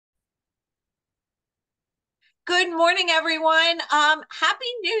Good morning, everyone. Happy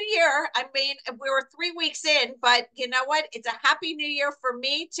New Year. I mean, we were 3 weeks in, but you know what? It's a happy new year for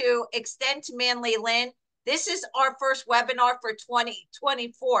me to extend to Manly Lynn. This is our first webinar for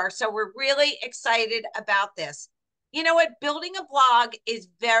 2024, so we're really excited about this. You know what? Building a blog is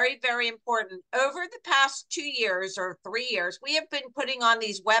very, very important. Over the past 2 years or 3 years, we have been putting on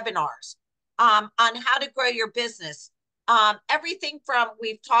these webinars on how to grow your business. Everything from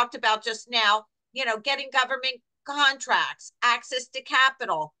we've talked about just now, getting government contracts, access to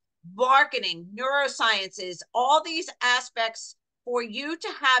capital, marketing, neurosciences, all these aspects for you to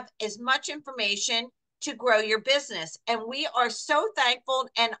have as much information to grow your business. And we are so thankful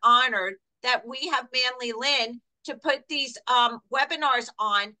and honored that we have Manly Lynn to put these webinars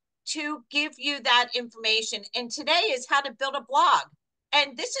on to give you that information. And today is how to build a blog.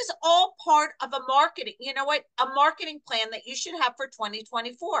 And this is all part of a marketing, a marketing plan that you should have for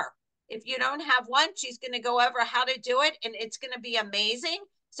 2024. If you don't have one, she's going to go over how to do it, and it's going to be amazing.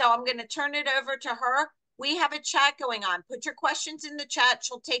 So I'm going to turn it over to her. We have a chat going on. Put your questions in the chat.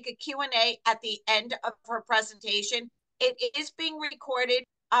 She'll take a Q&A at the end of her presentation. It is being recorded,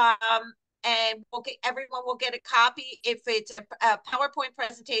 and everyone will get a copy. If it's a PowerPoint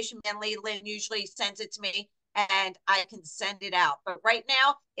presentation, Manly Lynn usually sends it to me, and I can send it out. But right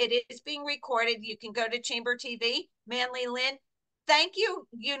now, it is being recorded. You can go to Chamber TV, Manly Lynn. Thank you.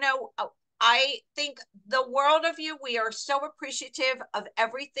 I think the world of you. We are so appreciative of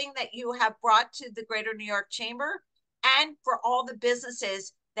everything that you have brought to the Greater New York Chamber and for all the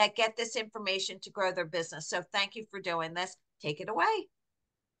businesses that get this information to grow their business. So thank you for doing this. Take it away.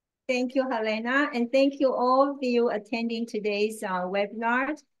 Thank you, Helena, and thank you all of you attending today's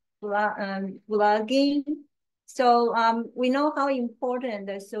webinar, blogging. So we know how important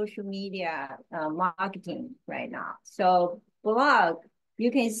the social media marketing right now. So blog,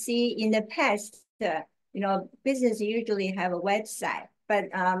 you can see in the past, business usually have a website, but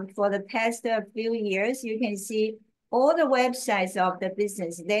for the past few years, you can see all the websites of the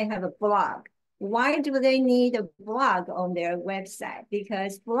business, they have a blog. Why do they need a blog on their website?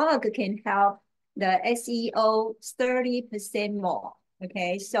 Because blog can help the SEO 30% more.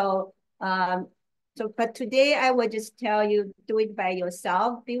 Okay, but today I will just tell you, do it by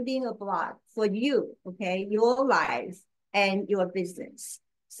yourself, building a blog for you, okay, your life and your business.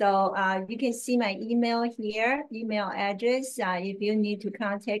 So you can see my email here, email address. If you need to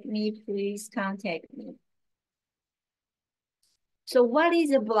contact me, please contact me. So what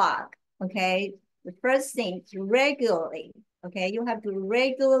is a blog? Okay, the first thing is regularly. Okay, you have to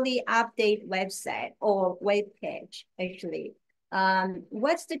regularly update website or web page. Actually,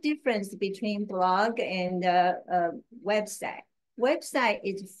 what's the difference between blog and website? Website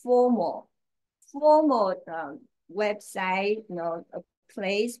is formal website. A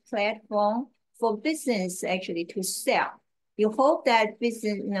place platform for business actually to sell. You hope that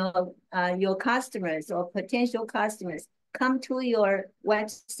business, your customers or potential customers come to your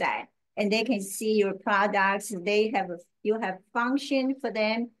website and they can see your products. You have function for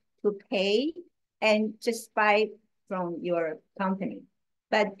them to pay and just buy from your company.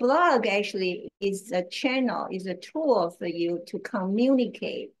 But blog actually is a channel, is a tool for you to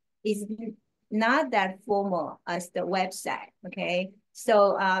communicate. It's not that formal as the website, okay?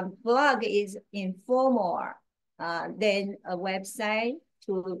 So blog is informal than a website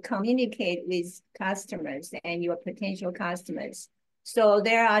to communicate with customers and your potential customers. So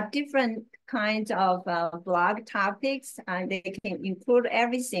there are different kinds of blog topics, and they can include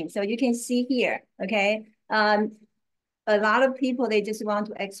everything. So you can see here, okay? A lot of people, they just want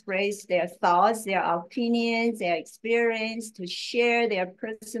to express their thoughts, their opinions, their experience, to share their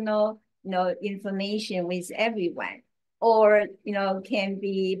personal, information with everyone. Or, can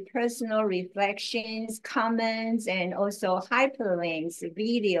be personal reflections, comments, and also hyperlinks,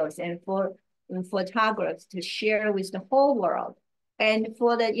 videos, and photographs to share with the whole world. And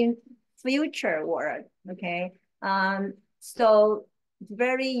for the future world, okay? So it's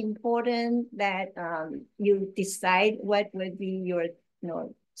very important that you decide what would be your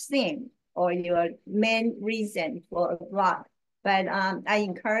theme or your main reason for a blog. But I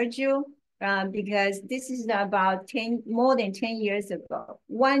encourage you because this is about more than 10 years ago.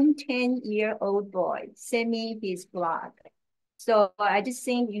 One 10-year-old boy sent me his blog. So I just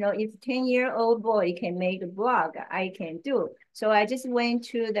think, if 10-year-old boy can make a blog, I can do. So I just went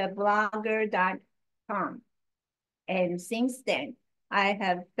to the blogger.com. And since then, I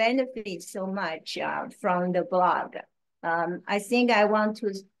have benefited so much from the blog. I think I want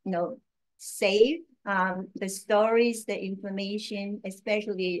to, save the stories, the information,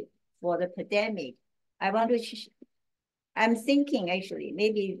 especially for the pandemic. I want to I'm thinking actually,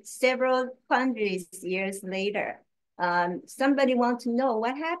 maybe several hundreds years later, somebody wants to know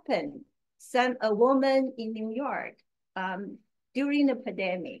what happened. A woman in New York um, during the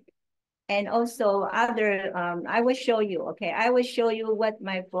pandemic, and also other, I will show you, okay? I will show you what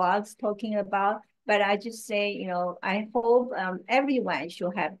my blog's talking about, but I just say, I hope everyone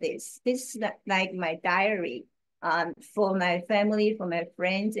should have this. This is like my diary for my family, for my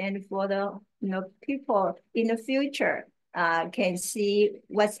friends, and for the people in the future can see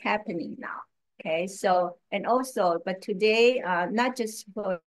what's happening now. Okay, so, and also, but today, not just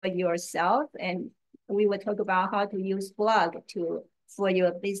for yourself, and we will talk about how to use blog for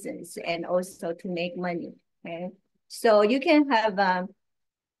your business and also to make money. Okay, so you can have a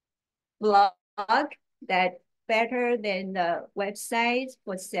blog that better than the website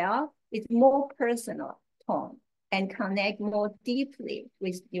for sale. It's more personal tone and connect more deeply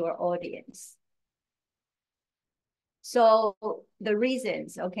with your audience. So the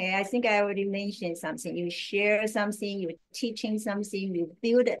reasons, okay, I think I already mentioned something. You share something, you're teaching something, you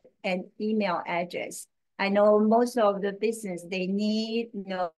build an email address. I know most of the business, they need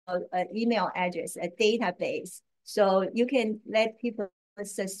an email address, a database. So you can let people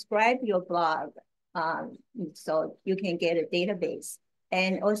subscribe your blog so you can get a database.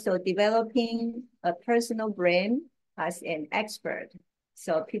 And also developing a personal brand as an expert.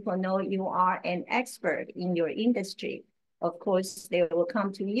 So people know you are an expert in your industry. Of course, they will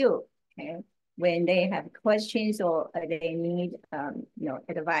come to you, okay, when they have questions or they need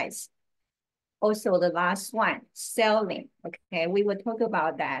advice. Also, the last one, selling. Okay, we will talk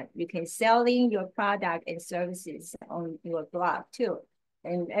about that. You can selling your product and services on your blog too,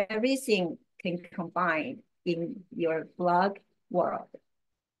 and everything can combine in your blog world.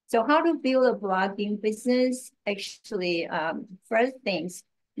 So how to build a blogging business? Actually, first things,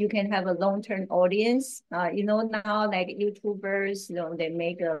 you can have a long-term audience. Now like YouTubers, they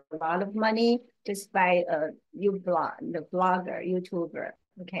make a lot of money just by the blogger, YouTuber.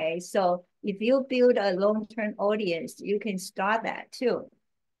 Okay, so if you build a long-term audience, you can start that too.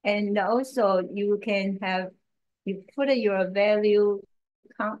 And also you put your valuable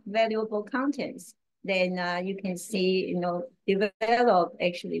contents, then you can see, develop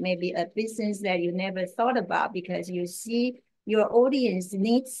actually maybe a business that you never thought about because you see your audience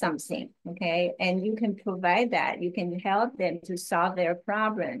needs something, okay? And you can provide that. You can help them to solve their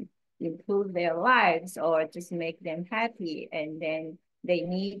problem, improve their lives, or just make them happy. And then they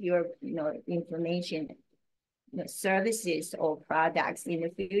need your, information, services or products in the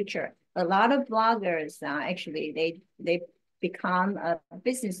future. A lot of bloggers actually they become a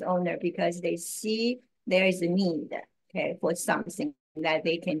business owner because they see there is a need, okay, for something that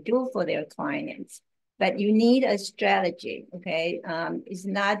they can do for their clients. But you need a strategy, okay? It's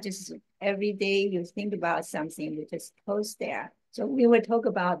not just every day you think about something, you just post there. So we will talk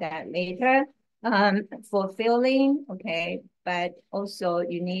about that later. Fulfilling, okay, but also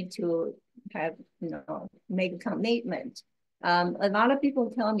you need to have, make a commitment. A lot of people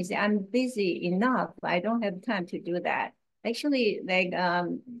tell me, say, I'm busy enough. I don't have time to do that. Actually, like,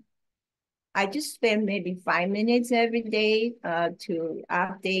 I just spend maybe 5 minutes every day to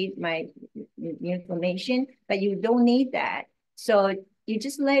update my information, but you don't need that. So you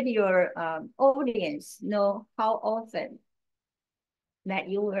just let your audience know how often that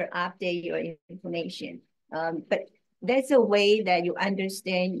you will update your information. But that's a way that you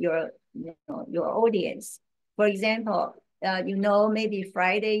understand your audience. For example, maybe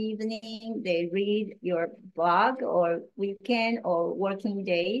Friday evening, they read your blog or weekend or working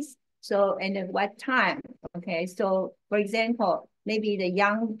days. So, and at what time? Okay, so for example, maybe the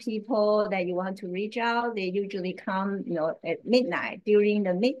young people that you want to reach out, they usually come, at midnight, during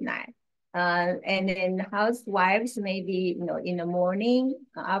the midnight. And then housewives maybe in the morning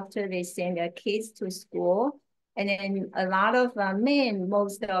after they send their kids to school, and then a lot of men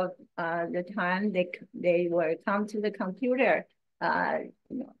most of the time they will come to the computer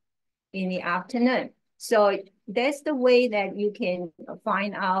in the afternoon. So that's the way that you can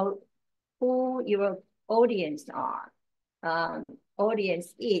find out who your audience are.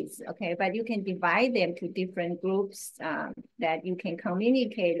 Audience is, okay, but you can divide them to different groups that you can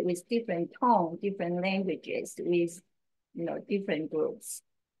communicate with different tone, different languages with, different groups.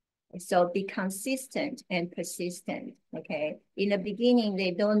 So be consistent and persistent, okay? In the beginning,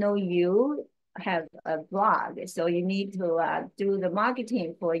 they don't know you have a blog, so you need to do the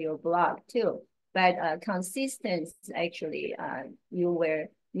marketing for your blog too. But consistency, actually, you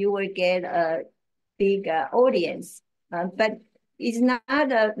will get a big audience, but it's not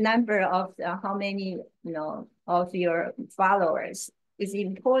a number of how many, of your followers. It's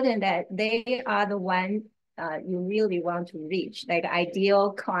important that they are the one you really want to reach, like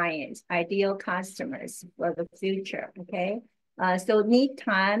ideal clients, ideal customers for the future, okay? So need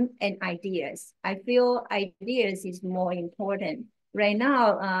time and ideas. I feel ideas is more important. Right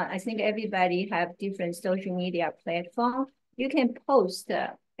now, I think everybody have different social media platform. You can post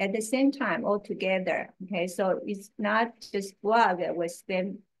at the same time all together, okay? So it's not just blog that will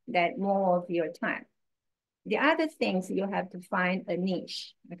spend that more of your time. The other things you have to find a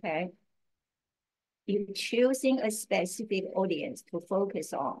niche, okay? You're choosing a specific audience to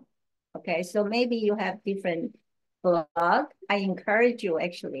focus on. Okay, so maybe you have different blog. I encourage you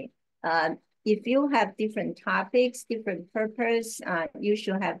actually, if you have different topics, different purpose, you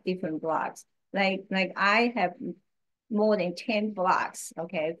should have different blogs. Like I have more than 10 blogs,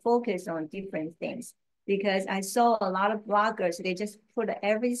 okay, focus on different things because I saw a lot of bloggers, they just put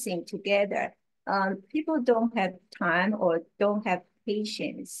everything together. People don't have time or don't have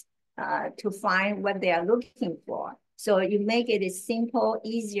patience to find what they are looking for. So you make it simple,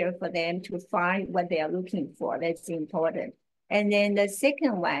 easier for them to find what they are looking for. That's important. And then the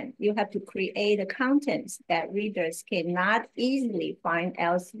second one, you have to create a content that readers cannot easily find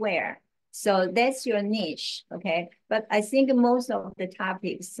elsewhere. So that's your niche, okay? But I think most of the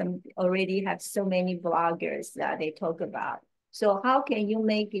topics already have so many bloggers that they talk about. So how can you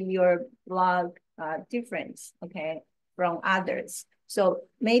make your blog different, okay, from others? So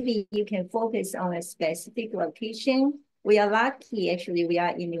maybe you can focus on a specific location. We are lucky, actually, we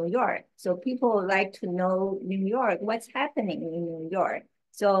are in New York. So people like to know New York, what's happening in New York.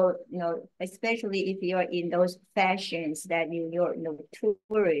 So, especially if you're in those fashions that New York,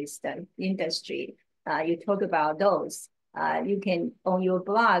 tourist industry, you talk about those. You can, on your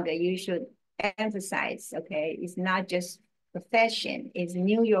blog, you should emphasize, okay, it's not just the fashion, it's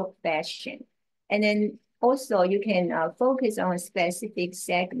New York fashion. And then also you can focus on a specific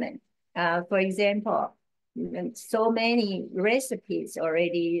segment. For example, so many recipes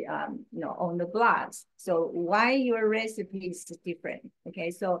already on the blogs. So why your recipe is different?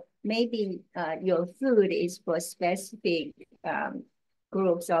 Okay, so maybe your food is for specific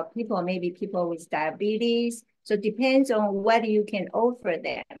groups of people, maybe people with diabetes. So it depends on what you can offer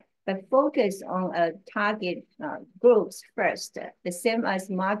them. But focus on a target groups first, the same as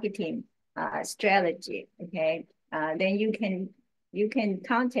marketing strategy. Okay, then you can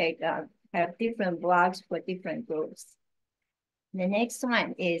contact have different blogs for different groups. The next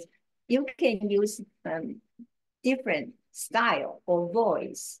one is you can use different style or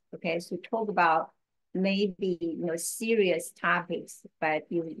voice, okay, so talk about maybe serious topics, but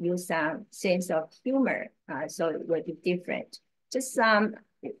you use some sense of humor, so it will be different. Just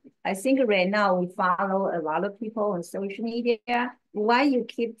I think right now we follow a lot of people on social media. Why you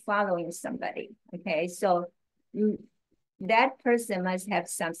keep following somebody? Okay, so that person must have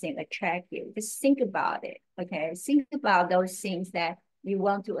something attractive. Just think about it. Okay, think about those things that you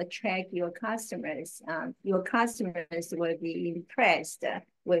want to attract your customers. Your customers will be impressed,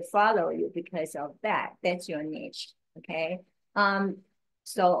 will follow you because of that. That's your niche. Okay.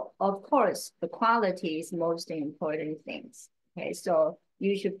 So of course, the quality is most important things. Okay, so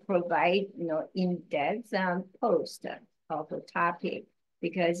you should provide in-depth post of the topic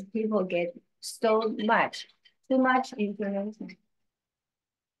because people get so much too much information.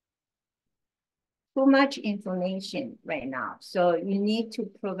 Too much information right now. So you need to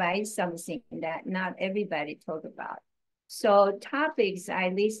provide something that not everybody talk about. So topics I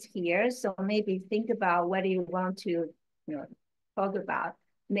list here. So maybe think about what you want to talk about.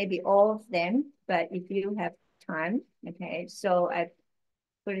 Maybe all of them, but if you have time, okay. So I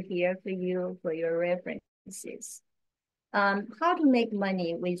put it here for you for your references. How to make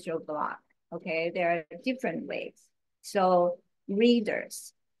money with your blog. Okay, there are different ways. So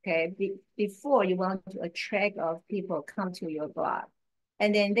readers, okay, before you want to attract of people come to your blog,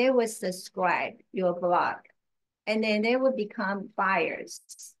 and then they will subscribe your blog, and then they will become buyers,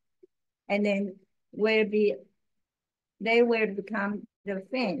 and then they will become the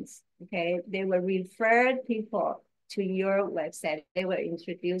fans. Okay, they will refer people to your website. They will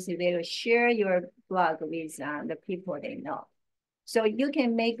introduce you. They will share your blog with the people they know. So you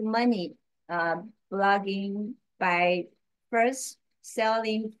can make money blogging by first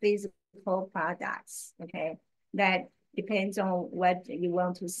selling physical products. Okay, that depends on what you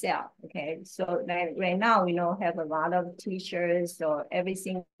want to sell. Okay, so like right now we have a lot of t-shirts or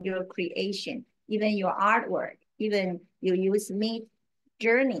everything, your creation, even your artwork, even you use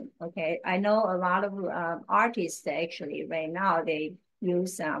Midjourney. Okay, I know a lot of artists actually right now they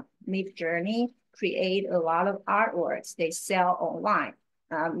use Midjourney, create a lot of artworks they sell online.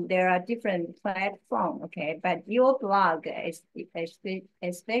 There are different platforms, okay, but your blog,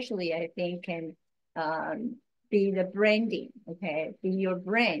 especially I think, can be the branding, okay? Be your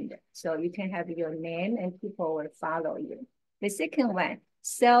brand. So you can have your name and people will follow you. The second one,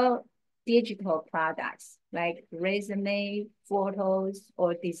 sell digital products like resume, photos,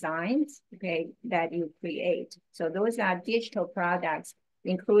 or designs, okay, that you create. So those are digital products,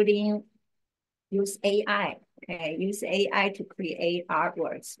 including use AI, okay? Use AI to create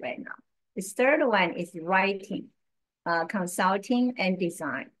artworks right now. The third one is writing, consulting, and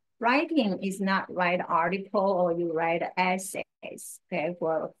design. Writing is not write article or you write essays, okay,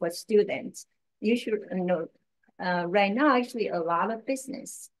 for students. You should know, right now, actually, a lot of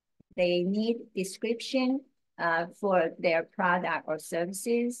business, they need description for their product or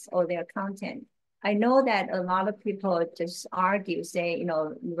services or their content. I know that a lot of people just argue, say, you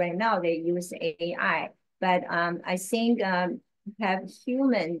know, right now they use AI, but I think have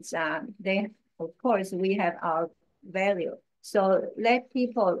humans, they, of course, we have our value. So let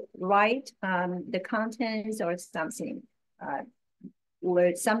people write the contents or something,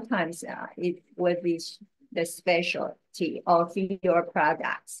 where sometimes it will be the specialty of your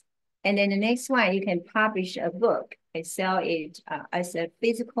products. And then the next one, you can publish a book and sell it as a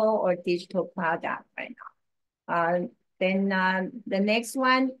physical or digital product right now. Then the next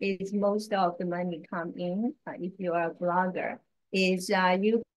one is most of the money come in if you are a blogger, is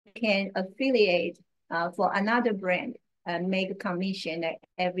you can affiliate for another brand and make a commission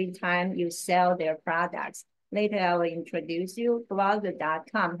every time you sell their products. Later, I will introduce you.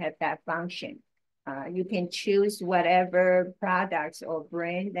 Blogger.com have that function. You can choose whatever products or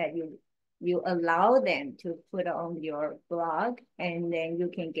brand that you allow them to put on your blog, and then you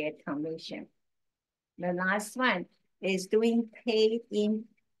can get commission. The last one is doing paid in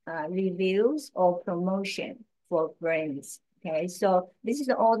reviews or promotion for brands. Okay, so this is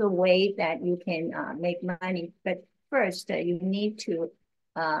all the way that you can make money. But first, you need to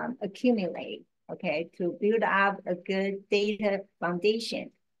accumulate, okay, to build up a good data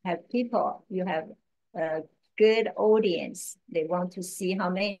foundation. Have people, you have a good audience. They want to see how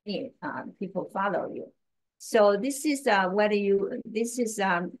many people follow you. So this is this is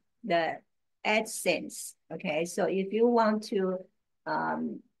the AdSense. Okay, so if you want to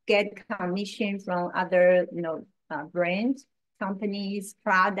get commission from other, brands, companies,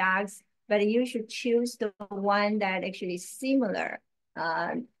 products, but you should choose the one that actually similar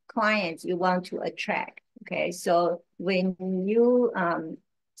clients you want to attract. Okay, so when you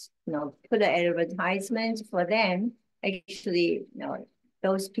put an advertisement for them, actually,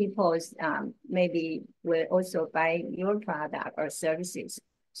 those people maybe will also buy your product or services.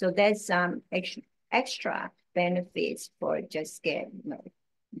 So that's extra benefits for just get,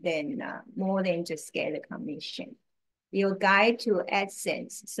 more than just get a commission. Your guide to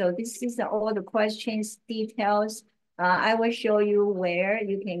AdSense. So this is all the questions, details. I will show you where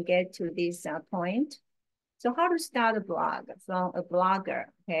you can get to this point. So how to start a blog from a blogger,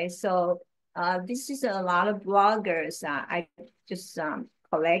 okay? So this is a lot of bloggers. I just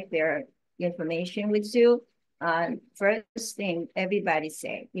collect their information with you. First thing everybody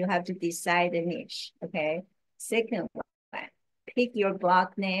say, you have to decide the niche, okay? Second one, pick your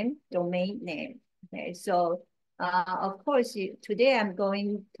blog name, domain name, okay? So of course, today I'm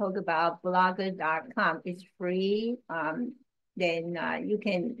going to talk about blogger.com. It's free. Then you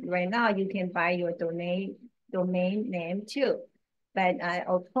can, right now you can buy your domain name too. But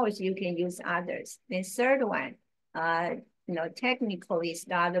of course you can use others. The third one, technically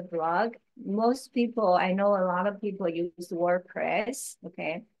start a blog. Most people, I know a lot of people use WordPress,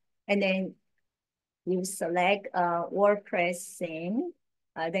 okay? And then you select a WordPress theme.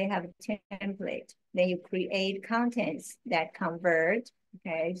 They have a template. Then you create contents that convert,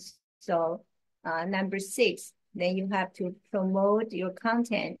 okay? So number 6, then you have to promote your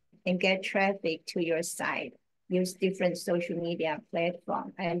content and get traffic to your site. Use different social media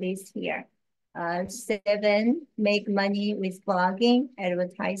platforms, at least here. 7, make money with blogging,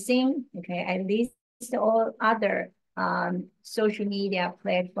 advertising, okay? At least all other social media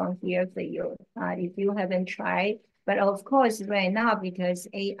platform here for you if you haven't tried. But of course, right now, because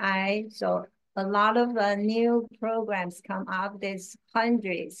AI, so a lot of new programs come up, there's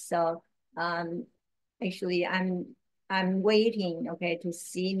hundreds. So actually, I'm waiting, okay, to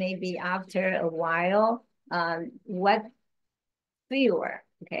see maybe after a while what fewer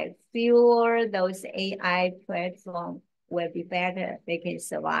those AI platforms will be better. They can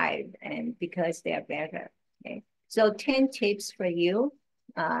survive, and because they're better. Okay, so 10 tips for you.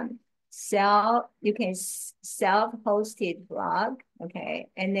 You can self-hosted blog, okay,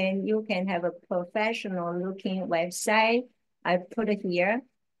 and then you can have a professional looking website. I put it here.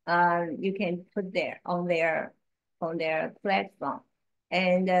 You can put there on their platform.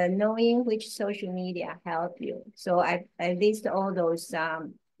 and knowing which social media help you. So I list all those,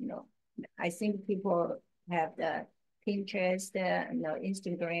 I think people have the Pinterest,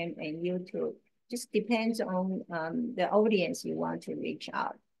 Instagram and YouTube. Just depends on the audience you want to reach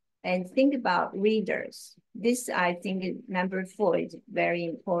out. And think about readers. This, I think, number 4 is very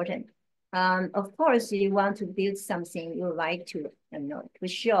important. Of course, you want to build something you like to, to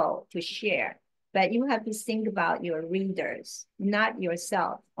show, to share, but you have to think about your readers, not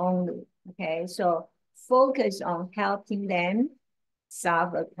yourself only. Okay, so focus on helping them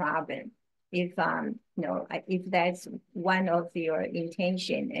solve a problem. If if that's one of your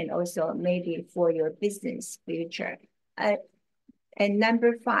intention, and also maybe for your business future. And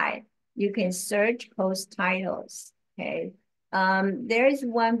number 5, you can search post titles. Okay. There is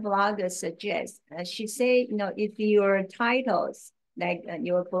one blogger suggests, she say, if your titles, like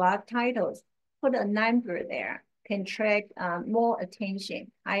your blog titles, put a number there, can track more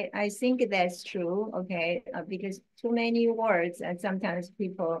attention. I think that's true, okay, because too many words, and sometimes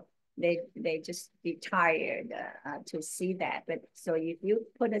people, they just be tired to see that. But so if you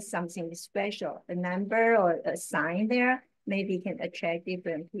put something special, a number or a sign there, maybe can attract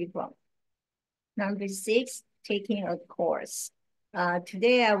different people. Number 6, taking a course.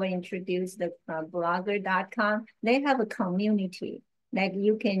 Today I will introduce the blogger.com. They have a community that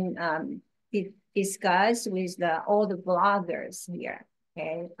you can discuss with all the bloggers here.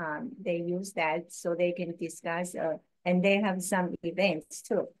 Okay, they use that so they can discuss, and they have some events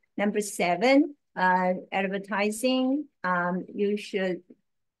too. Number 7, advertising. You should,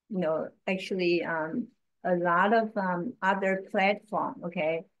 actually a lot of other platform.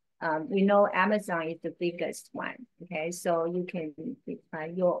 Okay, we know Amazon is the biggest one. Okay, so you can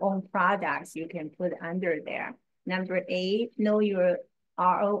your own products you can put under there. Number 8, know your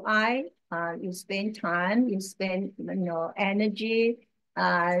ROI. You spend time, you spend energy.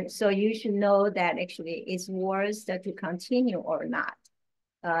 So you should know that actually it's worth to continue or not.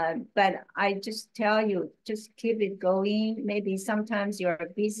 But I just tell you, just keep it going. Maybe sometimes you're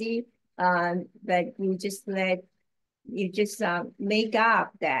busy, but you just make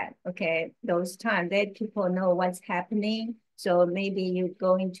up that, okay, those times, let people know what's happening. So maybe you're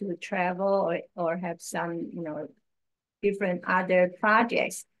going to travel or have some, different other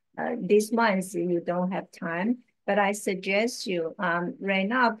projects. This month you don't have time, but I suggest you, right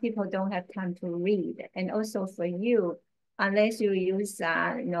now people don't have time to read. And also for you, unless you use,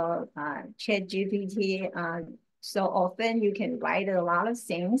 ChatGPT so often, you can write a lot of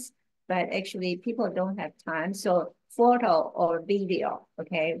things, but actually people don't have time. So photo or video,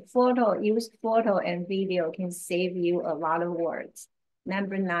 okay? Use photo and video can save you a lot of words.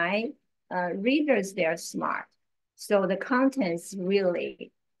 Number 9, readers, they're smart. So the contents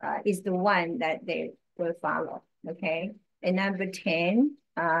really is the one that they will follow, okay? And number 10,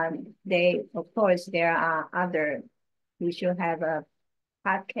 of course, there are other, you should have a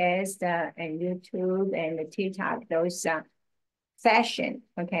podcast and YouTube and TikTok, those fashion,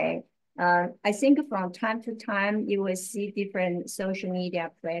 okay? I think from time to time, you will see different social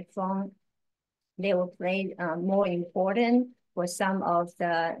media platforms. They will play more important for some of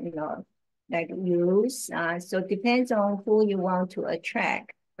the, like rules. So it depends on who you want to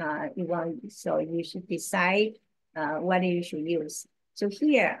attract. So you should decide what you should use. So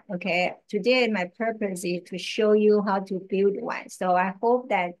here, okay, today my purpose is to show you how to build one. So I hope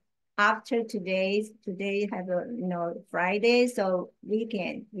that after today have a Friday, so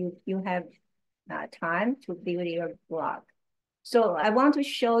weekend you have time to build your blog. So I want to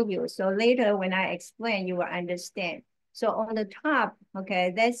show you. So later when I explain, you will understand. So on the top,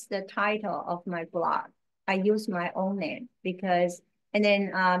 okay, that's the title of my blog. I use my own name because, and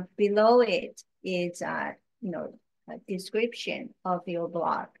then below it is, a description of your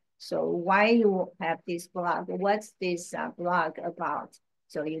blog. So why you have this blog? What's this blog about?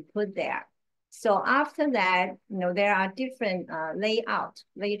 So you put there. So after that, there are different layout.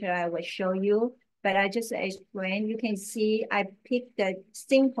 Later I will show you, but I just explained. You can see I picked the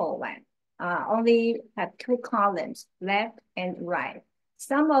simple one. Only have 2 columns, left and right.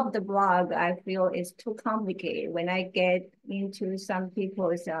 Some of the blog I feel is too complicated. When I get into some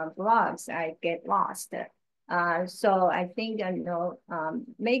people's blogs, I get lost. So I think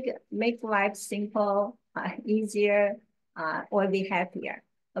make life simple, easier, or be happier.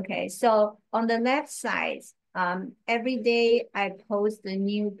 Okay, so on the left side, every day I post a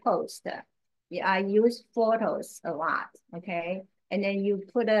new post. Yeah, I use photos a lot. Okay, and then you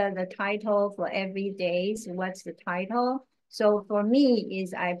put the title for every day. So what's the title? So for me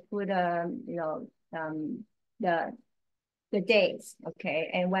is I put the days, okay,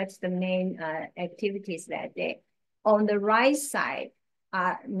 and what's the main activities that day. On the right side,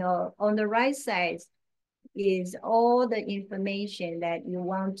 no, on the right side is all the information that you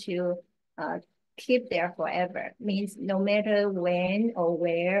want to keep there forever. Means no matter when or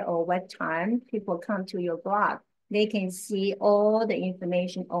where or what time people come to your blog, they can see all the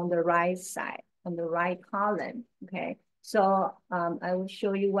information on the right side, on the right column, okay? So I will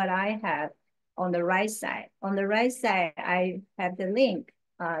show you what I have on the right side. On the right side, I have the link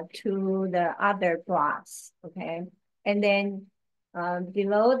to the other blogs, okay? And then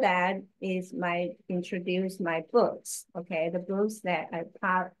below that is introduce my books, okay? The books that I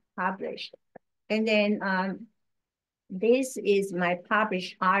published. And then this is my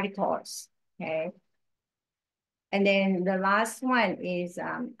published articles, okay? And then the last one is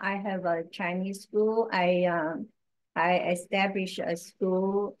I have a Chinese school. I established a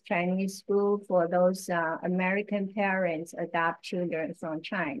school, Chinese school for those American parents adopt children from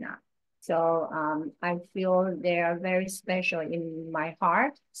China. So I feel they are very special in my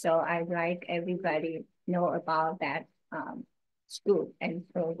heart. So I'd like everybody know about that school and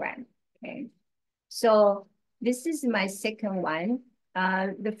program, okay? So this is my second one.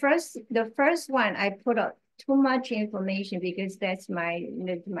 The first one I put up too much information because that's my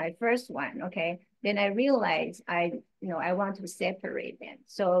first one. Okay. Then I realized I want to separate them.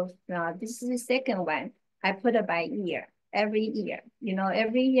 So this is the second one. I put it by year, every year.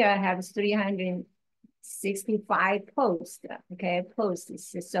 Every year I have 365 posts. Okay,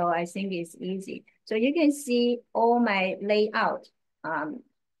 posts. So I think it's easy. So you can see all my layout are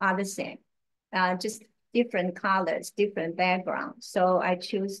the same. Just different colors, different backgrounds. So I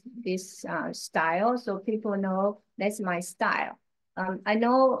choose this style so people know that's my style. I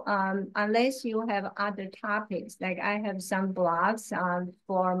know unless you have other topics, like I have some blogs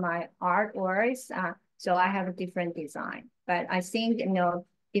for my artworks, so I have a different design. But I think,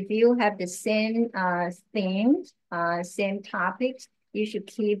 if you have the same themes, same topics, you should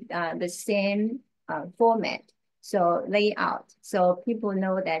keep the same format. So layout, so people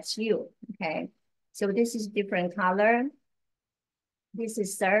know that's you, okay? So this is different color. This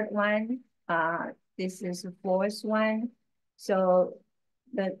is third one. This is the fourth one. So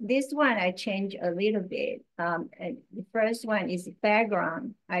this one I changed a little bit. And the first one is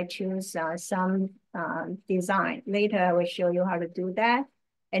background. I choose some design. Later I will show you how to do that.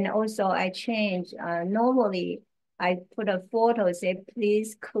 And also I change, normally I put a photo, say,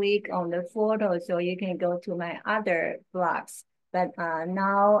 please click on the photo so you can go to my other blogs. But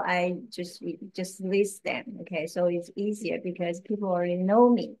now I just list them, okay? So it's easier because people already know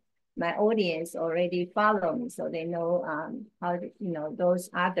me. My audience already follow me, so they know how to, those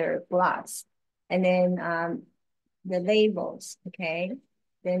other blogs. And then the labels, okay?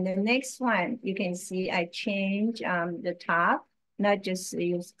 Then the next one, you can see I change the top, not just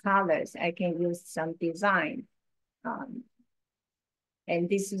use colors. I can use some design. And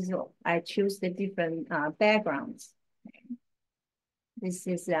this is, I choose the different backgrounds. Okay. This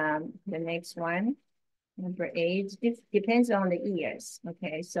is the next one, number 8. It depends on the years.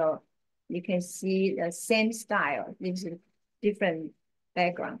 Okay, so you can see the same style. This is different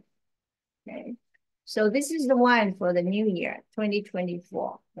background. Okay, so this is the one for the new year,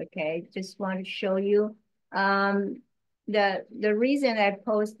 2024. Okay, just want to show you. The reason I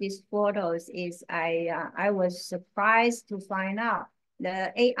post these photos is I was surprised to find out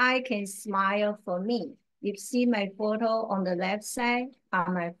the AI can smile for me. You see my photo on the left side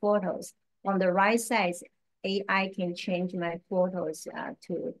are my photos. On the right side, AI can change my photos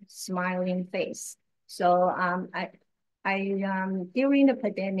to smiling face. So during the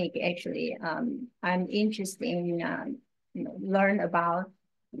pandemic, actually, I'm interested in learn about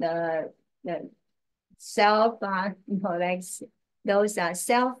the self, like those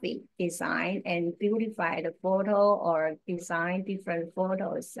selfie design and beautify the photo or design different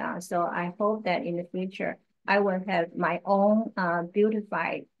photos. So I hope that in the future, I will have my own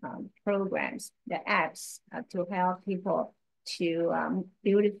beautified programs, the apps to help people to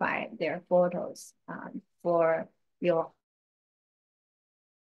beautify their photos for your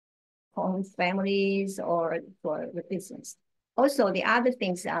home families or for the business. Also, the other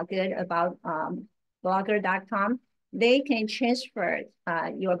things are good about blogger.com. They can transfer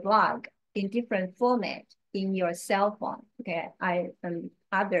your blog in different format in your cell phone, okay,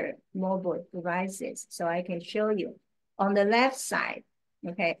 other mobile devices. So I can show you. On the left side,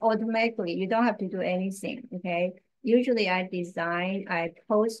 okay, automatically, you don't have to do anything, okay? Usually I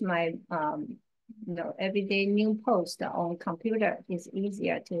post my everyday new post on computer is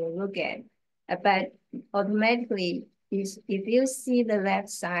easier to look at. But automatically, if you see the left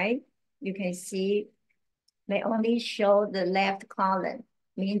side, you can see they only show the left column,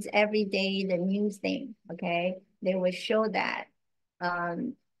 means every day the new thing, okay? They will show that.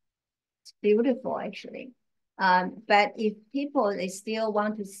 It's beautiful actually. But if people they still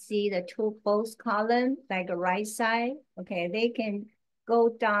want to see the both column, like the right side, okay, they can go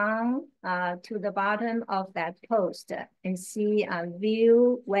down to the bottom of that post and see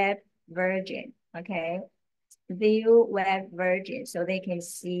view web version, okay? View web version, so they can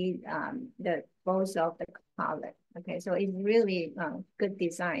see the both of the column, okay? So it's really good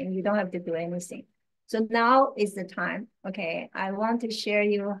design. You don't have to do anything. So now is the time, okay? I want to share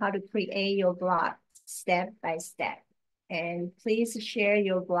you how to create your blog step by step. And please share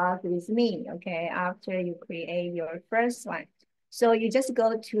your blog with me, okay? After you create your first one. So you just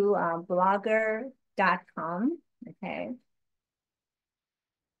go to blogger.com, okay?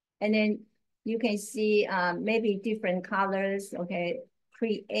 And then you can see maybe different colors, okay?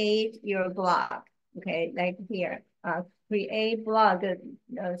 Create your blog, okay? Like here, create blog.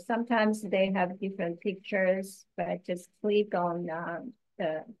 Sometimes they have different pictures, but just click on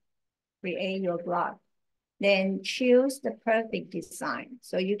the create your blog. Then choose the perfect design.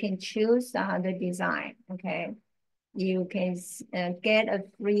 So you can choose the design, okay? You can get a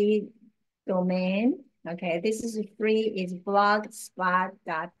free domain. Okay, this is free, it's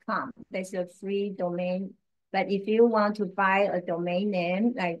blogspot.com. That's a free domain. But if you want to buy a domain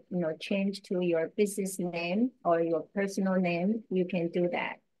name, like, change to your business name or your personal name, you can do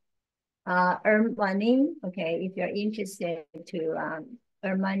that. Earn money, okay, if you're interested to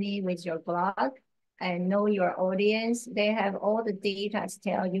earn money with your blog and know your audience, they have all the data to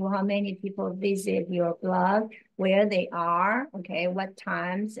tell you how many people visit your blog, where they are, okay, what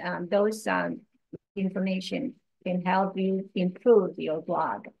times, those information can help you improve your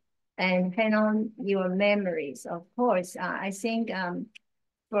blog and depend on your memories. Of course, I think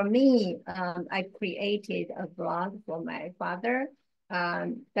for me, I created a blog for my father,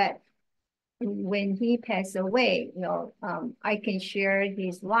 but when he passed away, I can share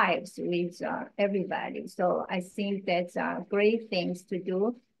his lives with everybody. So I think that's great things to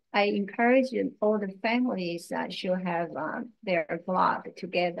do. I encourage all the families should have their blog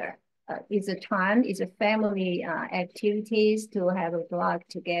together. It's a family activities to have a blog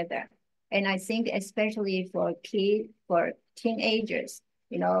together. And I think especially for teenagers,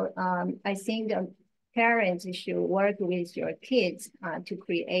 I think the parents should work with your kids to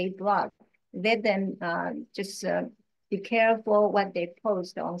create blogs. Let them just be careful what they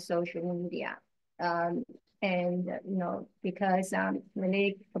post on social media. And, because when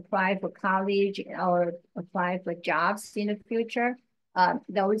they apply for college or apply for jobs in the future,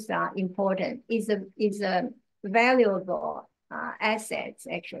 those are important. Is a valuable assets,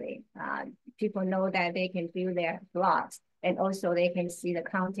 actually. People know that they can view their blogs, and also they can see the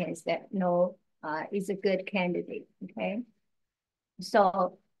contents that know is a good candidate, okay?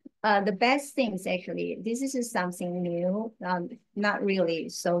 So the best things actually, this is something new, not really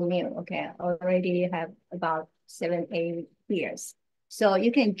so new, okay? Already have about 7, 8 years. So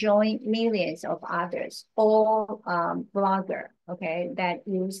you can join millions of others, all blogger, okay, that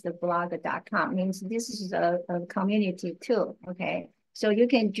use the blogger.com. Means this is a community too, okay? So you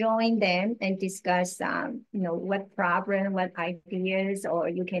can join them and discuss, what problem, what ideas, or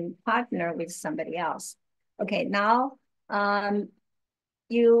you can partner with somebody else. Okay, now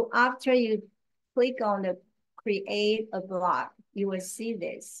after you click on the create a blog, you will see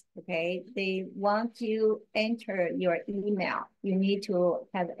this, okay? They want you enter your email. You need to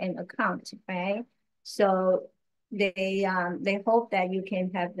have an account, right? So they hope that you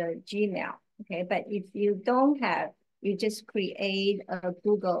can have the Gmail, okay? But if you don't have, you just create a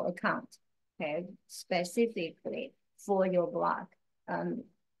Google account, okay? Specifically for your blog.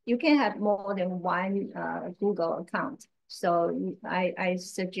 You can have more than one Google account. So I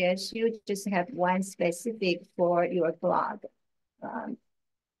suggest you just have one specific for your blog.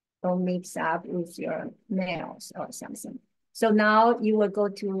 Don't mix up with your mails or something. So now you will go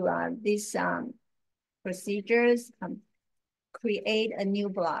to these procedures, create a new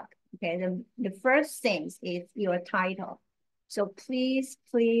blog. Okay, the first thing is your title. So please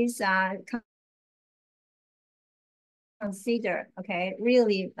consider, okay,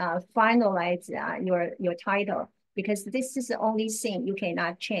 really finalize your title, because this is the only thing you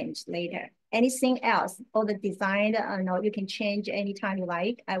cannot change later. Anything else, all the design, no, you can change anytime you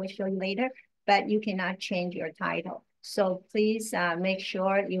like. I will show you later, but you cannot change your title. So please make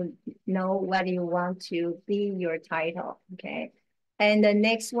sure you know what you want to be your title, okay? And the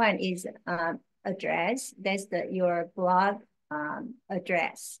next one is address. That's your blog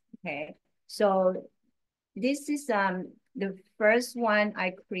address, okay? So this is the first one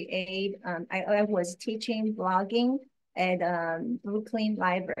I create. I was teaching blogging at Brooklyn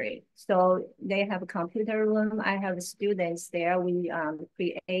Library. So they have a computer room. I have students there. We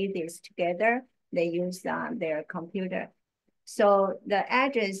create this together. They use their computer. So the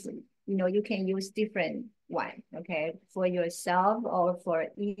address, you can use different one, okay, for yourself or for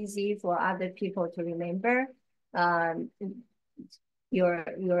easy for other people to remember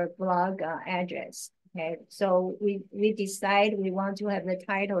your blog address. Okay, so we decide we want to have the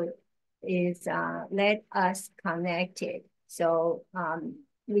title is let us connected. So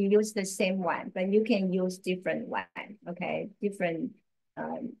we use the same one, but you can use different one, okay, different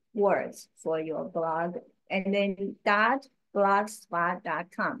words for your blog. And then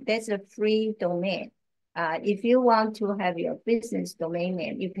 .blogspot.com, that's a free domain. If you want to have your business domain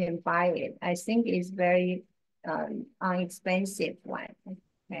name, you can buy it. I think it's very inexpensive one.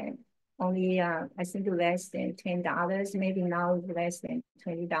 Okay, only I think less than $10. Maybe now it's less than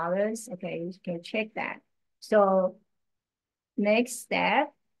 $20. Okay, you can check that. So next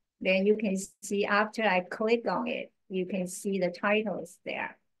step, then you can see after I click on it, you can see the titles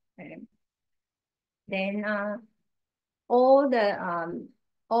there. Okay. Then all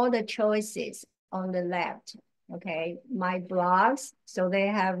the choices on the left. Okay, my blogs, so they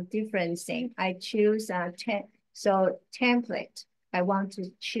have different things. I choose template. I want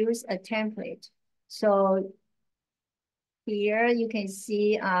to choose a template. So here you can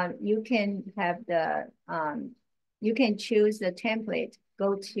see you can have you can choose the template.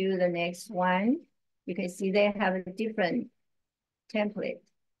 Go to the next one. You can see they have a different template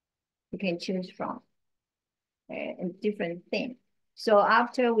you can choose from, and different thing. So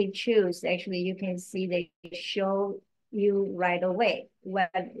after we choose, actually you can see they show you right away what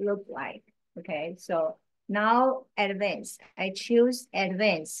it look like. Okay, so now advanced. I choose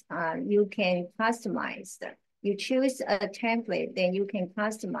advanced. You can customize. You choose a template, then you can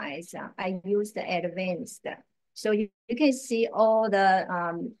customize. I use the advanced. So you can see all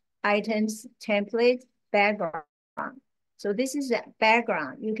the items, template, background. So this is a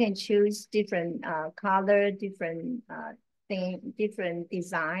background. You can choose different color, different thing, different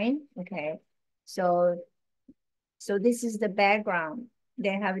design. Okay, so this is the background.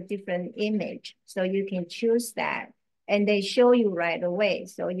 They have a different image, so you can choose that, and they show you right away,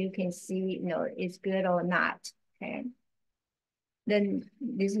 so you can see, it's good or not. Okay. Then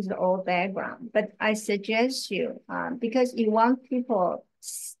this is all background, but I suggest you because you want people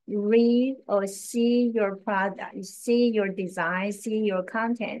read or see your product, see your design, see your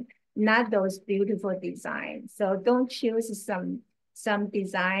content, not those beautiful designs. So don't choose some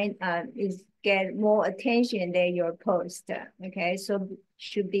design is get more attention than your post. Okay, so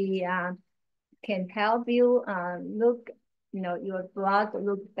should be can help you look, your blog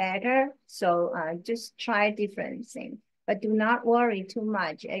look better. So just try different things. But do not worry too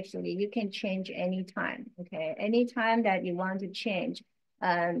much. Actually, you can change anytime. Okay, anytime that you want to change,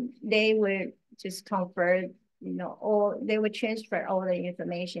 they will just convert, or they will transfer all the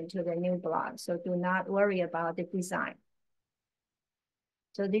information to the new blog. So do not worry about the design.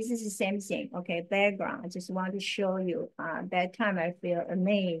 So this is the same thing. Okay, background. I just want to show you. That time I feel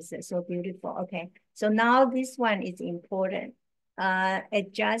amazed. So beautiful. Okay, so now this one is important.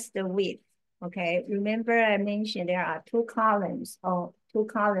 Adjust the width. Okay, remember I mentioned there are two columns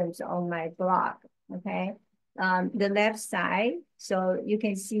on my blog. Okay, the left side. So you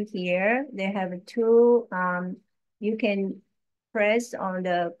can see here they have two. You can press on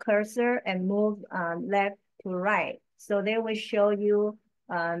the cursor and move left to right. So they will show you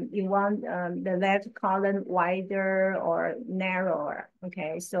you want the left column wider or narrower.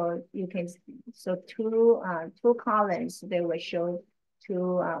 Okay, so you can two columns, they will show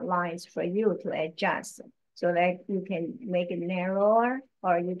two lines for you to adjust. So that you can make it narrower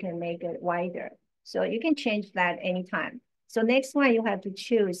or you can make it wider. So you can change that anytime. So next one you have to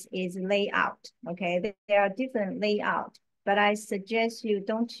choose is layout. Okay, there are different layout, but I suggest you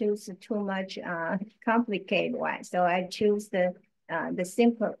don't choose too much complicated one. So I choose the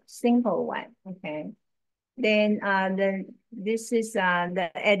simple one. Okay, then this is the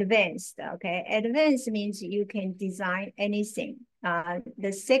advanced. Okay, advanced means you can design anything.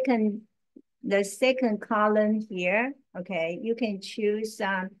 The second column here. Okay, you can choose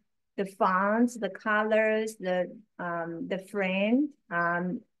the fonts, the colors, the frame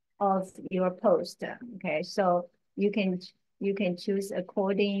of your post. Okay, so you can choose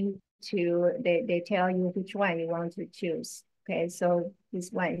according to they tell you which one you want to choose. Okay, so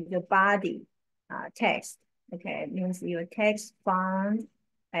this one is the body text. Okay, it means your text font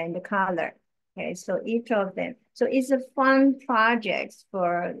and the color. Okay, so each of them. So it's a fun project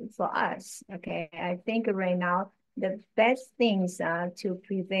for us. Okay, I think right now the best things to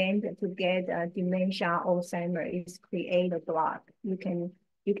prevent to get dementia, Alzheimer is create a blog. You can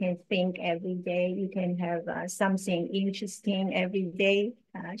think every day. You can have something interesting every day,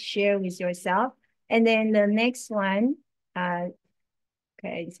 share with yourself. And then the next one, okay,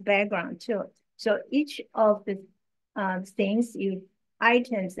 it's background too. So each of the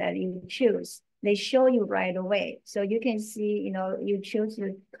items that you choose, they show you right away. So you can see, you choose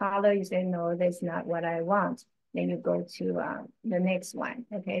the color, you say, no, that's not what I want. Then you go to the next one.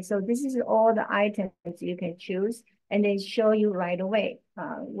 Okay, so this is all the items you can choose, and they show you right away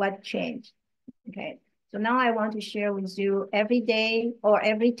what changed. Okay, so now I want to share with you every day or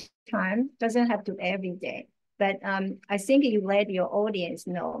every time, doesn't have to every day. But I think you let your audience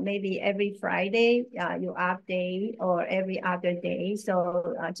know, maybe every Friday you update or every other day.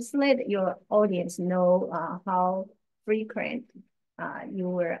 So just let your audience know how frequent you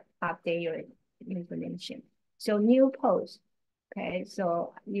will update your information. So new post, okay?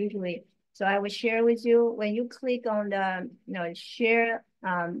 So usually, so I will share with you, when you click on the share,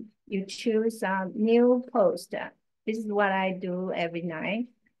 you choose new post. This is what I do every night.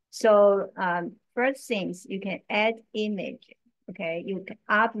 So first things, you can add image, okay? You can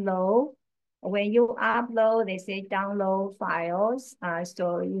upload. When you upload, they say download files.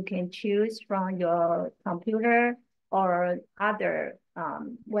 So you can choose from your computer or other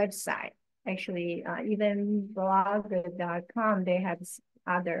website. Actually, even blogger.com, they have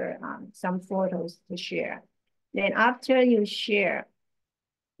other some photos to share. Then after you share,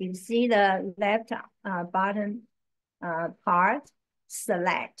 you see the left bottom part,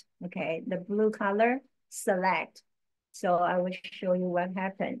 select, okay? The blue color, select. So I will show you what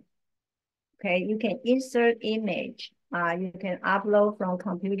happened. Okay, you can insert image. You can upload from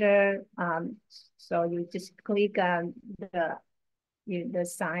computer. So you just click the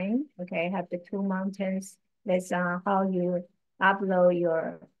sign, okay, have the two mountains. That's how you upload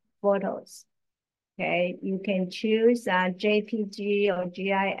your photos. Okay, you can choose JPG or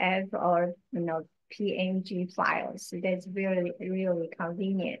GIF or PNG files. So that's really, really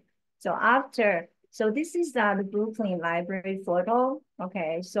convenient. So this is the Brooklyn Library photo.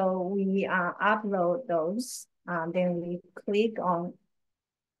 Okay, so we upload those. Then we click on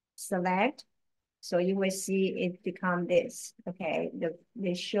select. So you will see it become this, okay,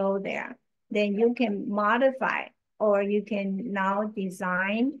 they show there. Then you can modify, or you can now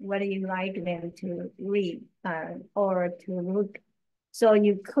design what you like them to read or to look. So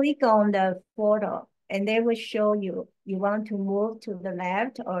you click on the photo and they will show you want to move to the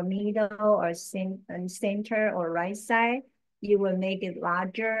left or middle or center or right side. You will make it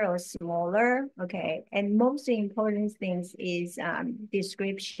larger or smaller, okay? And most important things is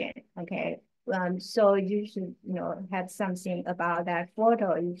description, okay? So you should, have something about that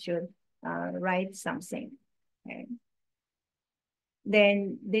photo. You should write something, okay?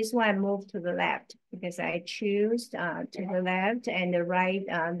 Then this one moved to the left because I choose to the left and the right,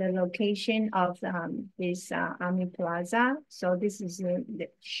 the location of this Army Plaza. So this is the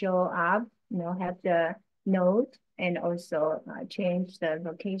show up, have the note and also change the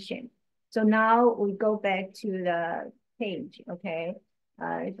location. So now we go back to the page, okay?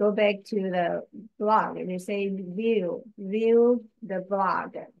 Go back to the blog. They say view the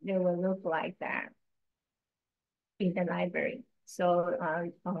blog. They will look like that in the library. So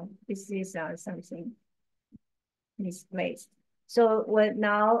this is something misplaced. So what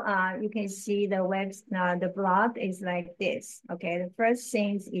now you can see the blog is like this. Okay, the first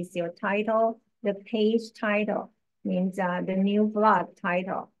thing is your title. The page title means the new blog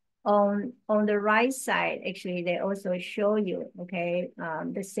title. On the right side, actually, they also show you, okay,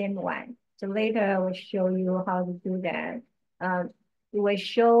 the same one. So later I will show you how to do that. It will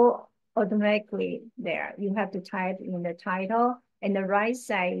show automatically there. You have to type in the title, and the right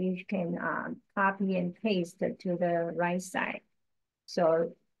side you can copy and paste to the right side.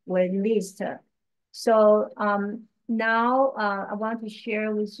 So with list. So now I want to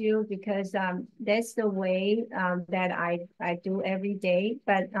share with you because that's the way that I do every day.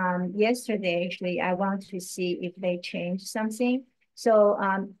 But yesterday, actually, I want to see if they change something. So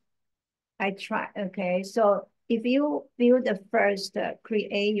I try, okay. So if you build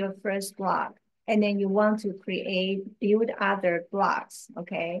create your first blog, and then you want to build other blogs,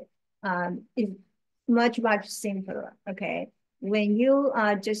 okay, it's much simpler, okay. When you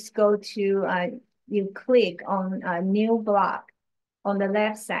just go to, you click on a new blog on the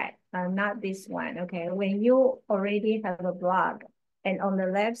left side, not this one, okay. When you already have a blog, and on the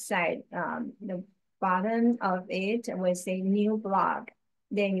left side, the bottom of it will say new blog.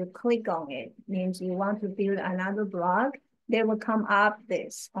 Then you click on it, means you want to build another blog. they will come up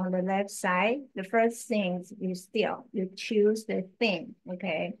this on the left side. The first thing you choose the theme,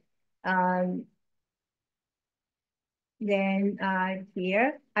 okay? Then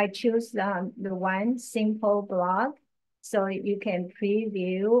here, I choose the one simple blog. So you can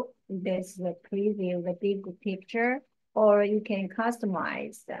preview, this the preview, the big picture, or you can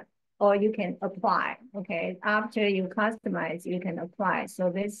customize that, or you can apply, okay? After you customize, you can apply.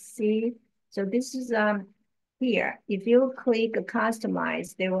 So let's see. So this is here. If you click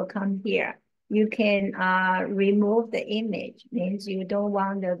customize, they will come here. You can remove the image, means you don't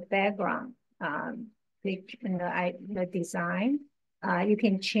want the background the design. You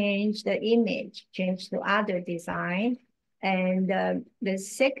can change the image, change to other design. And the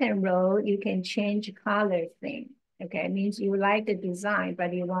second row, you can change color thing. Okay, it means you like the design,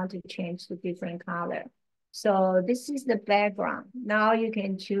 but you want to change to different color. So this is the background. Now you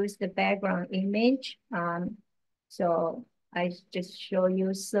can choose the background image. So I just show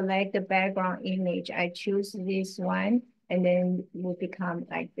you, select the background image. I choose this one, and then it will become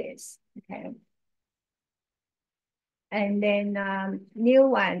like this, okay? And then new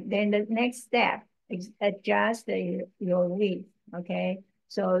one, then the next step is adjust your width, okay?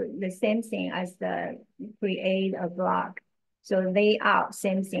 So the same thing as the create a block. So layout,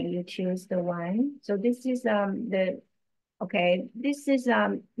 same thing, you choose the one. So this is this is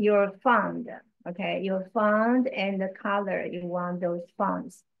your font, okay? Your font and the color, you want those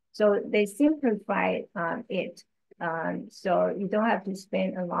fonts. So they simplify it. So you don't have to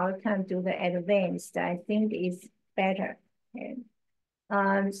spend a lot of time to the advanced. I think it's better. Okay.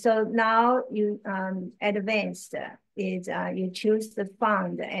 So now you advanced is you choose the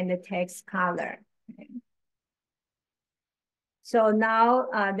font and the text color. Okay. So now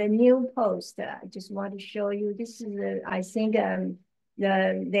the new post, I just want to show you. This is I think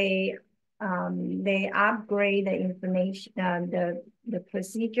they upgrade the information, the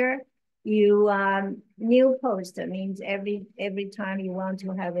procedure. You new post means every time you want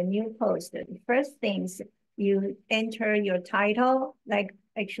to have a new post, the first things you enter your title. Like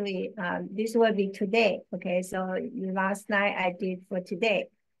actually, this will be today. Okay, so last night I did for today.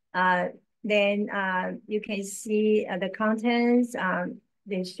 Then you can see the contents.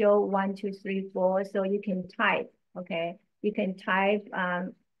 They show 1, 2, 3, 4. So you can type. Okay, you can type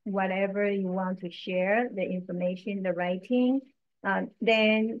whatever you want to share, the information, the writing.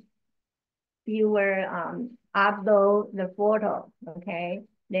 Then you will upload the photo, okay?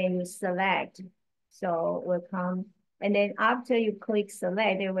 Then you select, so will come. And then after you click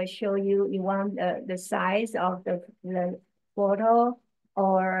select, it will show you want the size of the photo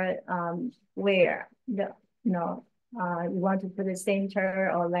or where you want to put the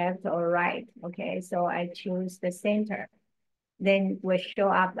center or left or right, okay? So I choose the center. Then will show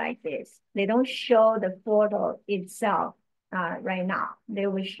up like this. They don't show the photo itself right now. They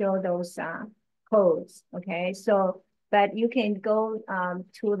will show those codes, okay? So, but you can go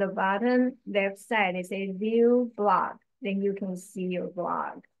to the bottom left side, it says view blog. Then you can see your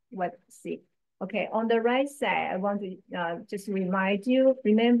blog, see. Okay, on the right side, I want to just remind you,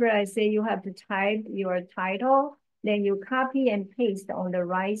 remember I say you have to type your title, then you copy and paste on the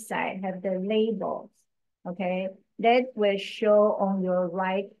right side, have the labels, okay? That will show on your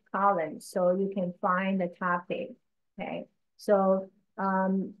right column, so you can find the topic, okay? So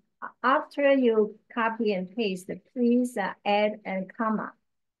after you copy and paste, please add a comma.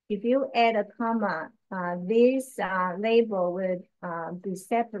 If you add a comma, this label will be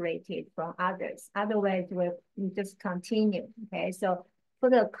separated from others. Otherwise, will just continue, okay? So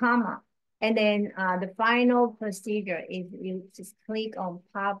put a comma. And then the final procedure is you just click on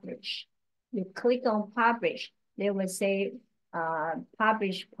publish. You click on publish, they will say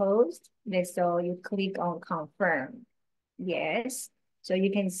publish post. So you click on confirm. Yes. So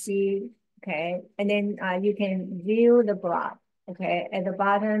you can see, okay. And then you can view the blog. Okay. At the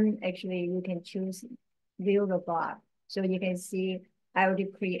bottom, actually, you can choose view the blog. So you can see I will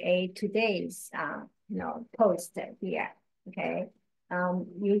create today's post here. Okay.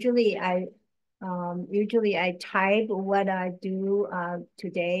 Usually I type what I do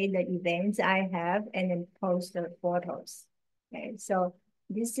today, the events I have, and then post the photos. Okay, so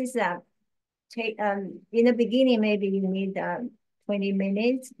this is in the beginning, maybe you need 20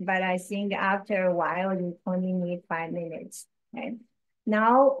 minutes, but I think after a while, you only need 5 minutes. Okay,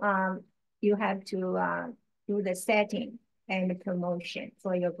 now you have to do the setting and the promotion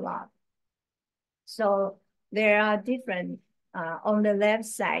for your blog. So there are different, on the left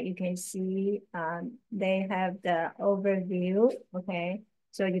side, you can see they have the overview, okay?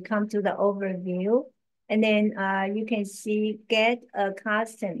 So you come to the overview, and then you can see get a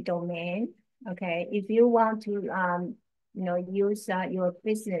custom domain, okay? If you want to use your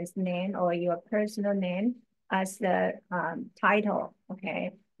business name or your personal name as the title,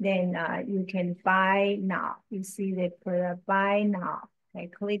 okay? Then you can buy now. You see they put a buy now. Okay,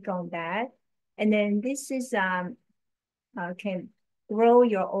 click on that. And then this is can grow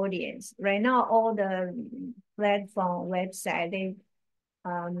your audience. Right now, all the platform website, they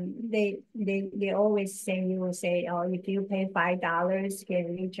always say, you will say, oh, if you pay $5, you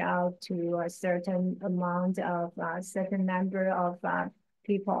can reach out to a certain amount of certain number of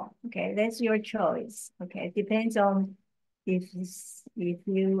people. Okay, that's your choice. Okay, depends on if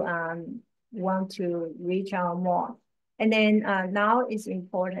you want to reach out more. And then now it's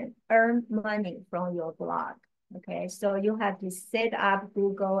important, earn money from your blog. Okay, so you have to set up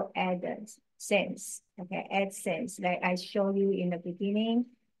Google AdSense. Okay, AdSense, like I showed you in the beginning,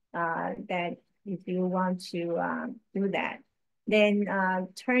 that if you want to do that, then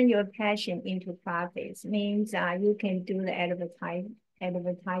turn your passion into profits. Means you can do the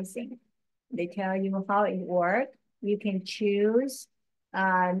advertising. They tell you how it works. You can choose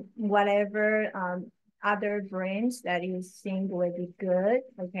whatever other brands that you think will be good.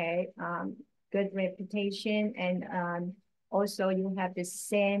 Okay, good reputation, and also you have the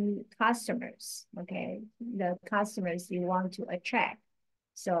same customers. Okay, the customers you want to attract.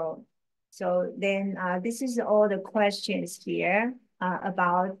 So then this is all the questions here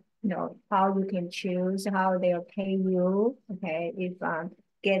about how you can choose, how they'll pay you. Okay, if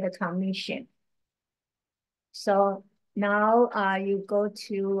get a commission. So now you go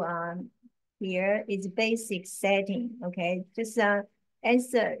to here is basic setting. Okay, just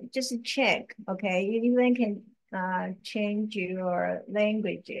answer, just check. Okay, you even can change your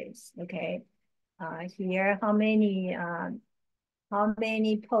languages. Okay, here how many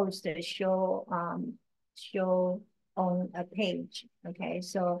posts show on a page. Okay,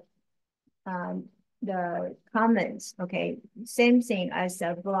 so the comments, okay, same thing as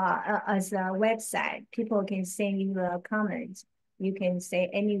a blog, as a website. People can send you a comment. You can say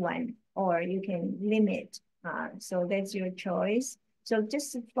anyone, or you can limit. So that's your choice. So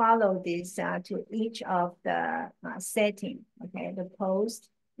just follow this to each of the setting. Okay, the post,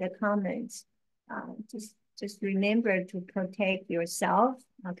 the comments. Just remember to protect yourself.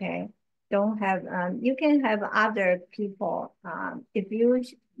 Okay, don't have. You can have other people. If you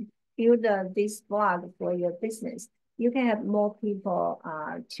build this blog for your business, you can have more people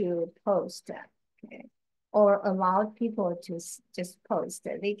to post, okay? Or allow people to just post.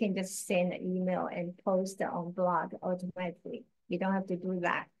 They can just send an email and post on blog automatically. You don't have to do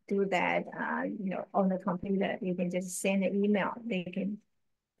that. On the computer. You can just send an email. They can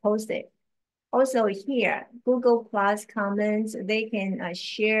post it. Also here, Google Plus comments, they can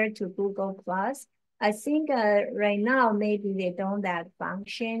share to Google Plus. I think right now, maybe they don't that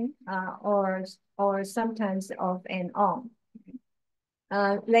function or sometimes off and on.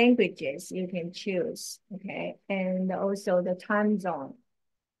 Languages you can choose, okay? And also the time zone.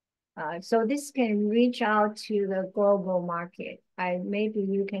 So this can reach out to the global market. Maybe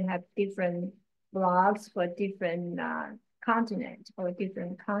you can have different blogs for different continents or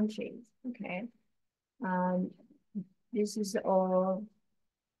different countries, okay? This is all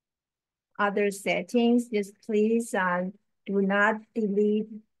other settings. Just please do not delete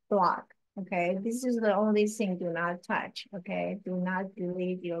blog. Okay, this is the only thing do not touch. Okay, do not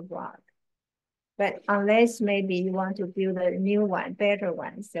delete your blog. But unless maybe you want to build a new one, better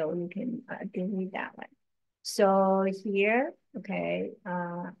one, so you can delete that one. So here, okay,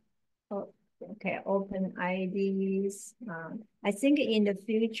 okay, open IDs. I think in the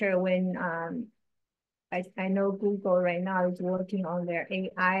future when I know Google right now is working on their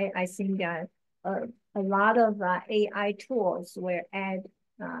AI. I think that a lot of AI tools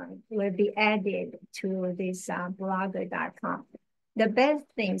will be added to this blogger.com. The best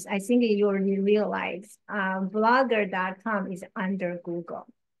things, I think you already realize, blogger.com is under Google.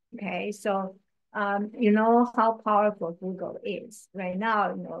 Okay, so you know how powerful Google is right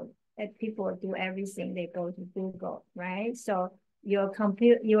now. That people do everything, they go to Google, right? So your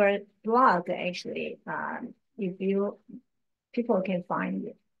blog actually, if people can find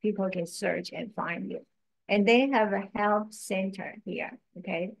you, people can search and find you, and they have a help center here.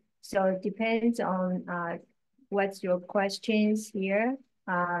 Okay, so it depends on what's your questions here,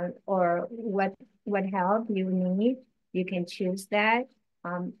 or what help you need. You can choose that.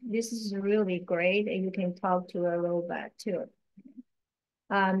 This is really great, and you can talk to a robot too.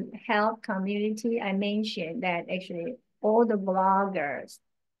 Help community, I mentioned that actually all the bloggers,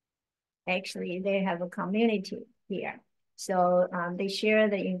 actually they have a community here. So they share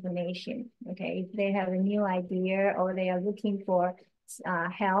the information, okay? If they have a new idea or they are looking for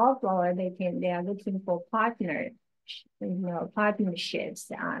help, or they are looking for partnership,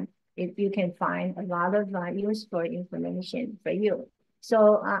 partnerships. If you can find a lot of useful information for you.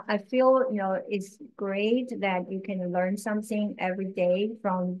 So I feel, it's great that you can learn something every day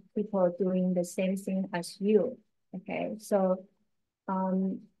from people doing the same thing as you. Okay, so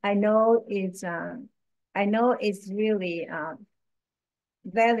I know it's really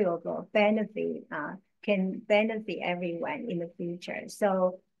valuable benefit, can benefit everyone in the future.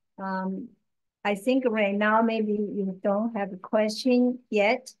 So I think right now maybe you don't have a question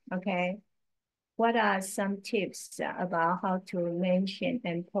yet. Okay, what are some tips about how to mention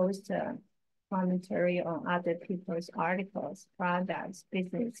and post commentary on other people's articles, products,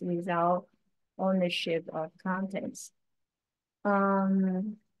 business without ownership of contents?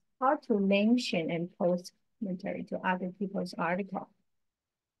 How to mention and post commentary to other people's article.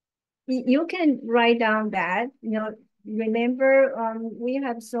 You can write down that, remember, we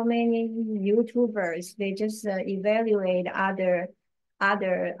have so many YouTubers, they just evaluate other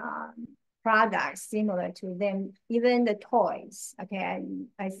products similar to them, even the toys. Okay,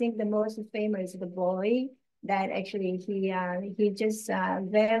 I think the most famous is the boy that actually he just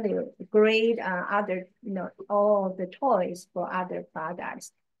value grade other, all the toys for other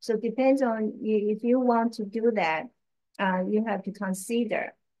products. So it depends on you. If you want to do that, you have to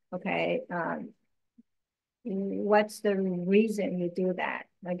consider, okay, what's the reason you do that?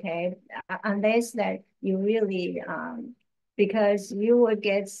 Okay, unless that you really because you will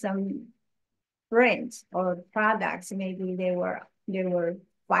get some brands or products, maybe they were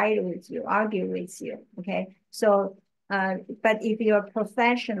fight with you, argue with you. Okay, so but if you're a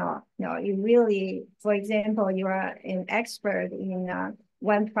professional, you really, for example, you are an expert in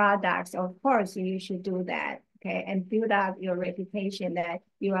one product, of course you should do that. Okay, and build up your reputation that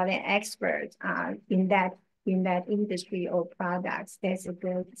you are an expert in that industry or products. That's a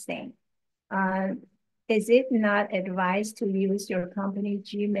good thing. Is it not advised to use your company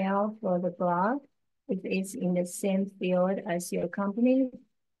Gmail for the blog if it's in the same field as your company?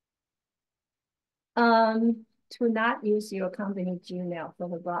 To not use your company Gmail for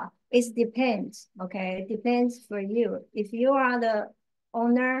the blog. It depends, okay? It depends for you. If you are the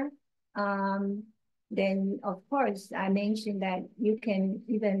owner, then of course I mentioned that you can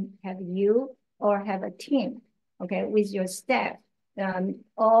even have you or have a team, okay, with your staff.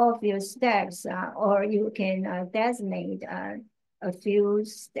 All of your staffs, or you can designate a few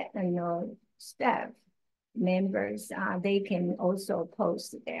staff members. They can also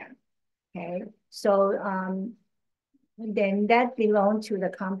post there. Okay, so then that belongs to the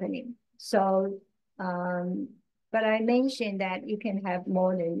company. So, but I mentioned that you can have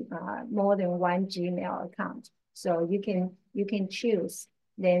more than one Gmail account. So you can choose.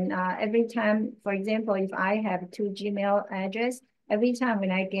 Then every time, for example, if I have 2 Gmail address, every time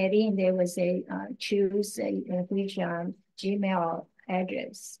when I get in, they will say choose which Gmail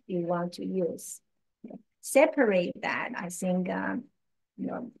address you want to use. Separate that. I think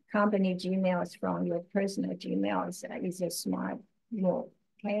company Gmails from your personal Gmails is a smart move.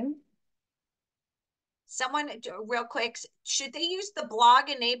 Okay. Someone, real quick, should they use the blog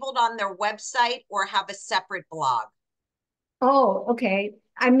enabled on their website or have a separate blog? Oh, okay.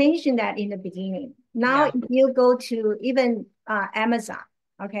 I mentioned that in the beginning. Now, if you go to even Amazon,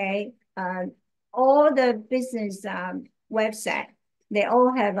 okay, all the business website, they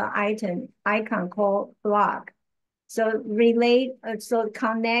all have an icon called blog. So so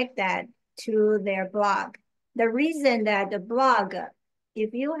connect that to their blog. The reason that the blog,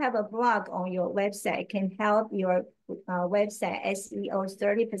 if you have a blog on your website, can help your website SEO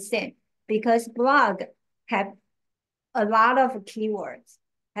 30%, because blog have a lot of keywords,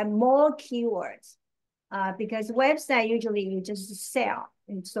 have more keywords, because website usually you just sell.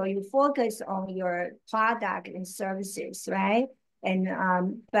 And so you focus on your product and services, right? And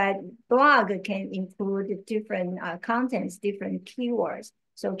but blog can include different contents, different keywords,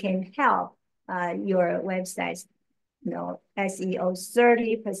 so can help your websites, SEO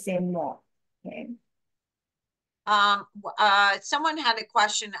 30% more. Okay. Someone had a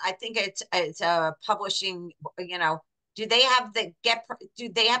question. I think it's publishing. Do they have to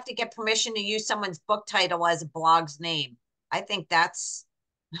get permission to use someone's book title as a blog's name? I think that's.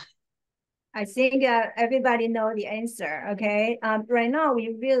 I think everybody know the answer. Okay. Right now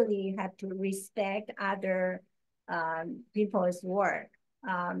we really have to respect other people's work.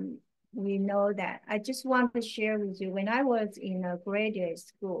 We know that. I just want to share with you, when I was in a graduate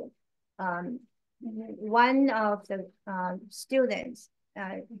school, one of the students,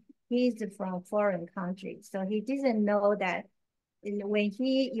 he's from foreign country, so he didn't know that when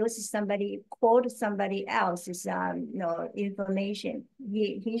he uses quote somebody else's information,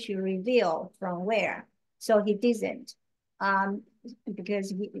 he should reveal from where. So he didn't,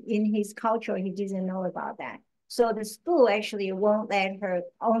 because in his culture, he didn't know about that. So the school actually won't let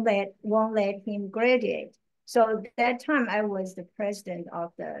him graduate. So that time I was the president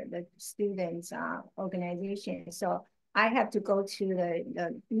of the students organization. So I have to go to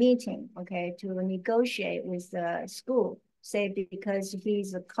the meeting, okay, to negotiate with the school, say because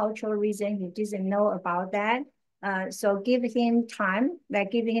he's a cultural reason, he doesn't know about that. So give him time, like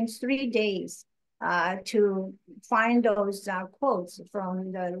give him 3 days to find those quotes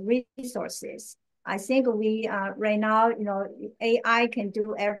from the resources. I think we right now, AI can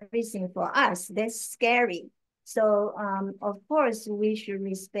do everything for us. That's scary. So of course we should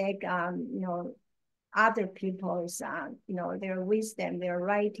respect, other people's, their wisdom, their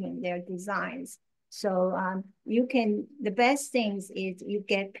writing, their designs. So the best things is you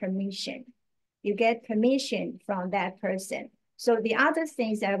get permission. You get permission from that person. So the other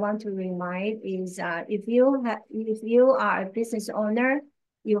things I want to remind is if you are a business owner,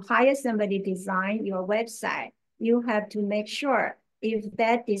 you hire somebody design your website, you have to make sure if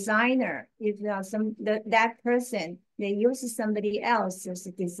that designer, if that person, they use somebody else's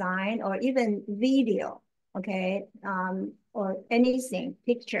design or even video, okay, or anything,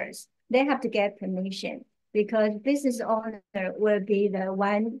 pictures, they have to get permission because business owner will be the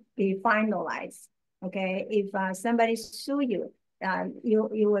one be finalized. Okay, if somebody sue you,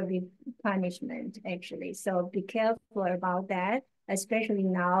 you will be punishment actually. So be careful about that, especially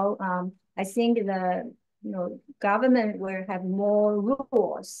now. I think the government will have more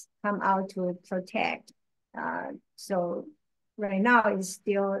rules come out to protect. So right now it's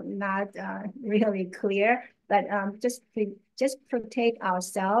still not really clear, but just protect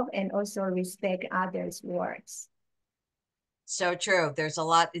ourselves and also respect others' works. So true. There's a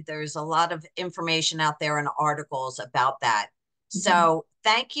lot of information out there and articles about that. So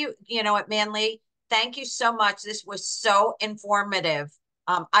thank you. You know what, Manly, thank you so much. This was so informative.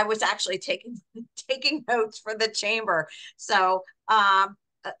 I was actually taking notes for the chamber. So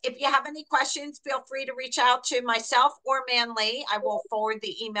if you have any questions, feel free to reach out to myself or Manly. I will forward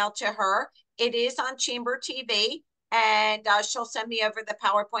the email to her. It is on Chamber TV, and she'll send me over the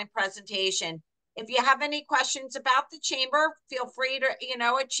PowerPoint presentation. If you have any questions about the chamber, feel free to,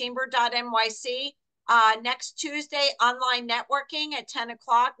 at chamber.nyc. Next Tuesday, online networking at 10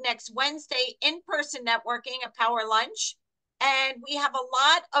 o'clock. Next Wednesday, in-person networking at Power Lunch. And we have a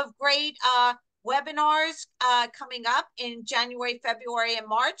lot of great webinars coming up in January, February, and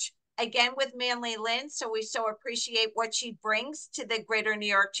March, again with Manly Lin. So we so appreciate what she brings to the Greater New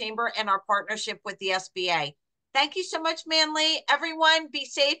York Chamber and our partnership with the SBA. Thank you so much, Manly. Everyone, be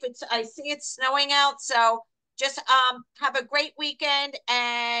safe. I see it's snowing out, so just have a great weekend,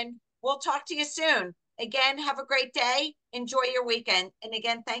 and we'll talk to you soon. Again, have a great day. Enjoy your weekend. And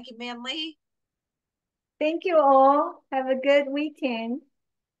again, thank you, Manly. Thank you all. Have a good weekend.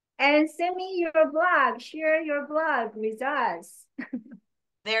 And send me your blog. Share your blog with us.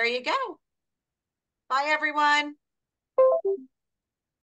 There you go. Bye, everyone.